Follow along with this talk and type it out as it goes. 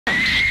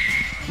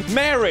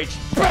Marriage,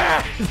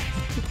 bad.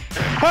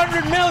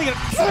 100 million.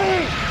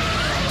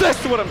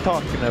 That's what I'm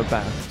talking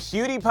about.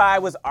 PewDiePie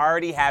was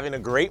already having a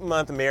great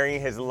month marrying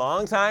his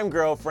longtime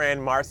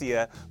girlfriend,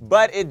 Marcia,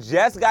 but it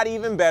just got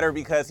even better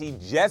because he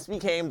just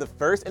became the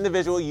first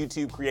individual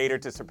YouTube creator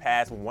to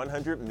surpass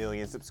 100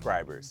 million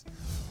subscribers.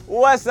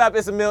 What's up?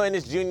 It's Emile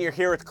Ennis Jr.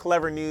 here with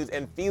Clevver News,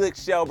 and Felix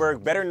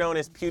Kjellberg, better known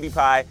as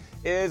PewDiePie,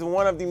 is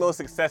one of the most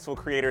successful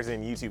creators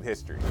in YouTube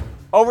history.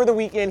 Over the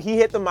weekend, he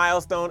hit the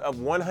milestone of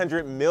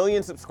 100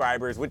 million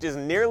subscribers, which is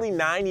nearly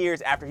 9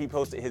 years after he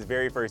posted his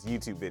very first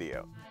YouTube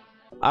video.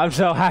 I'm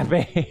so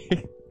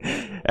happy.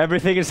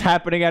 Everything is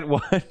happening at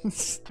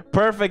once.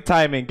 Perfect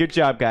timing. Good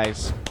job,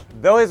 guys.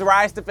 Though his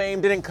rise to fame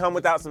didn't come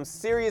without some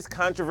serious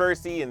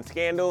controversy and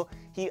scandal,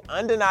 he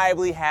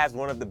undeniably has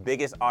one of the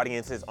biggest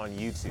audiences on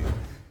YouTube.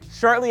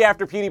 Shortly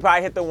after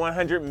PewDiePie hit the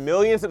 100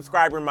 million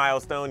subscriber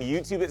milestone,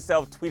 YouTube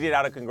itself tweeted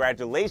out a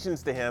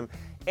congratulations to him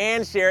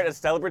and shared a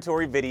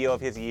celebratory video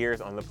of his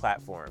years on the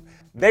platform.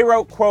 They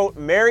wrote, quote,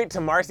 "Married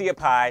to Marcia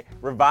Pie,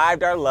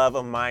 revived our love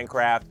of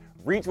Minecraft,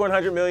 reached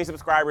 100 million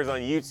subscribers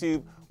on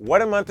YouTube.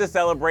 What a month to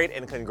celebrate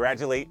and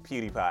congratulate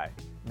PewDiePie."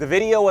 The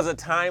video was a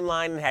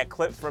timeline and had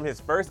clips from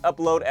his first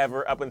upload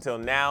ever up until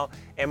now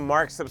and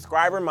marked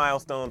subscriber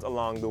milestones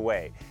along the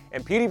way.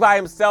 And PewDiePie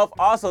himself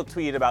also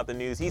tweeted about the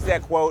news. He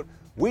said, quote,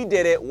 "We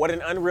did it. What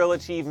an unreal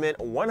achievement.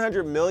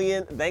 100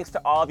 million. Thanks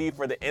to all of you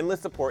for the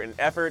endless support and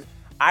effort.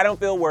 I don't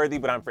feel worthy,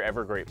 but I'm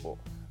forever grateful."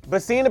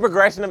 But seeing the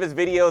progression of his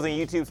videos and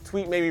YouTube's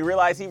tweet made me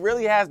realize he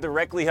really has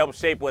directly helped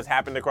shape what's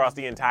happened across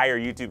the entire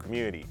YouTube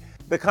community.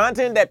 The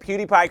content that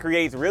PewDiePie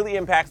creates really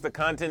impacts the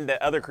content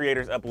that other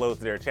creators upload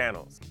to their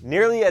channels.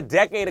 Nearly a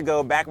decade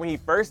ago, back when he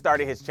first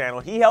started his channel,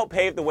 he helped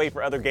pave the way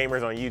for other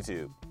gamers on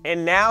YouTube.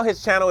 And now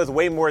his channel is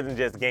way more than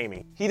just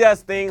gaming. He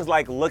does things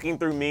like looking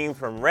through memes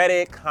from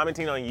Reddit,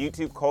 commenting on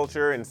YouTube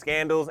culture and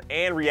scandals,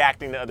 and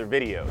reacting to other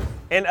videos.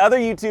 And other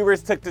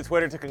YouTubers took to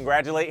Twitter to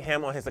congratulate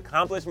him on his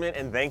accomplishment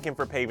and thank him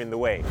for paving the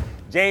way.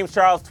 James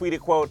Charles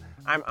tweeted, quote,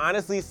 "I'm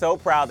honestly so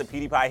proud that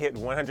PewDiePie hit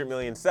 100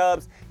 million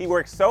subs. He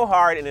worked so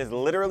hard and is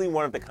literally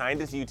one of the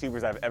kindest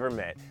YouTubers I've ever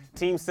met.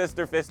 Team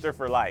Sister Fister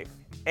for life."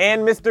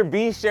 And Mr.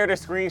 B shared a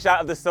screenshot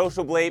of the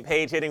Social Blade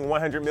page hitting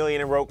 100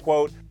 million and wrote,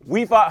 quote,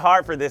 "We fought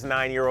hard for this,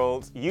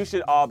 9-year-olds. You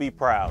should all be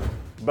proud."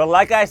 But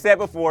like I said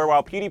before,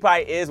 while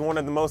PewDiePie is one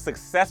of the most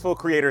successful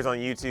creators on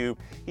YouTube,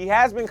 he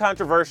has been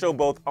controversial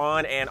both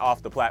on and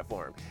off the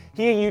platform.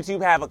 He and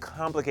YouTube have a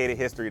complicated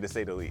history, to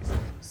say the least.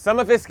 Some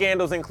of his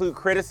scandals include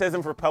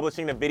criticism for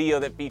publishing a video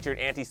that featured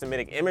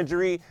anti-Semitic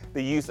imagery,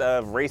 the use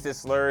of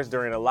racist slurs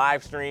during a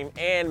live stream,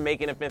 and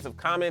making offensive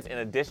comments in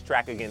a diss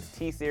track against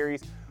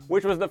T-Series,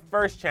 which was the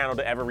first channel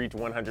to ever reach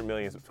 100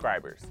 million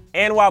subscribers.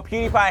 And while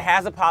PewDiePie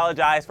has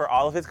apologized for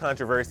all of his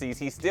controversies,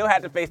 he still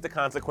had to face the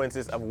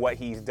consequences of what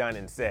he's done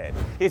and said.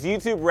 His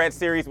YouTube Red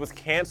series was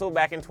canceled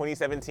back in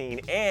 2017,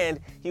 and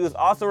he was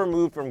also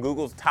removed from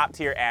Google's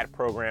top-tier ad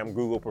program,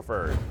 Google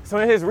Preferred. So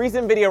in his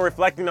recent video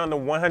reflecting on the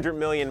 100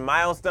 million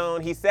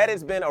milestone, he said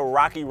it's been a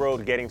rocky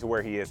road getting to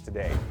where he is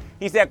today.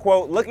 He said,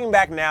 quote, "Looking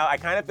back now, I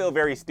kind of feel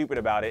very stupid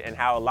about it and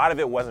how a lot of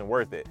it wasn't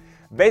worth it.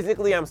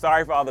 Basically, I'm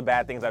sorry for all the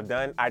bad things I've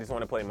done. I just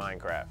want to play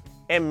Minecraft."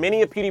 And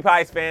many of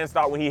PewDiePie's fans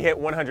thought when he hit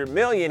 100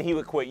 million, he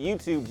would quit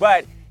YouTube,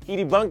 but he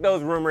debunked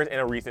those rumors in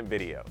a recent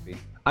video.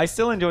 I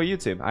still enjoy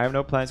YouTube. I have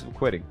no plans of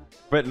quitting.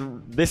 But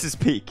this is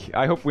peak.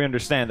 I hope we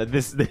understand that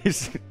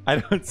this I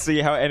don't see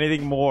how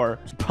anything more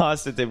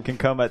positive can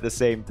come at the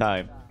same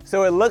time.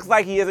 So it looks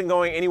like he isn't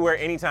going anywhere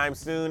anytime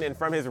soon, and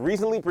from his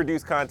recently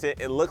produced content,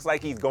 it looks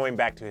like he's going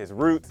back to his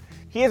roots.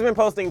 He has been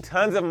posting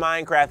tons of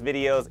Minecraft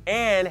videos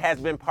and has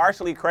been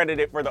partially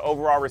credited for the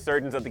overall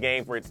resurgence of the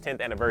game for its 10th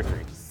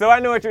anniversary. So I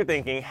know what you're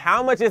thinking,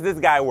 how much is this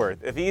guy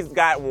worth? If he's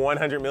got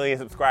 100 million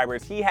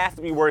subscribers, he has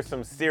to be worth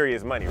some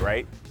serious money,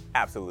 right?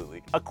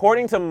 Absolutely.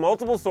 According to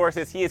multiple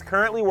sources, he is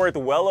currently worth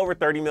well over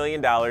 $30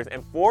 million,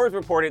 and Forbes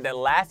reported that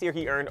last year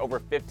he earned over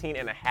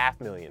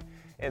 $15.5 million.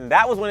 And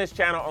that was when his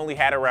channel only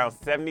had around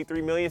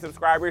 73 million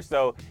subscribers,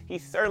 so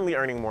he's certainly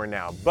earning more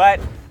now. But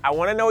I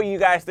want to know what you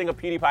guys think of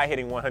PewDiePie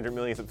hitting 100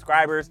 million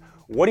subscribers.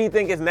 What do you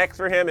think is next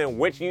for him, and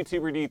which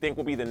YouTuber do you think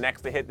will be the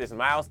next to hit this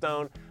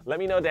milestone? Let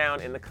me know down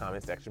in the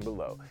comment section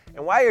below.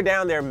 And while you're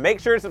down there,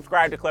 make sure to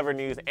subscribe to Clevver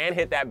News and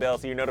hit that bell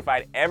so you're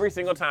notified every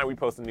single time we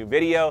post a new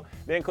video.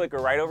 Then click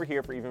right over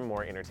here for even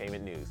more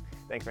entertainment news.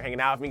 Thanks for hanging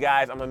out with me,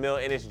 guys. I'm Emile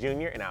Ennis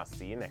Jr., and I'll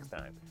see you next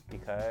time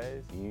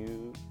because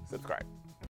you subscribe.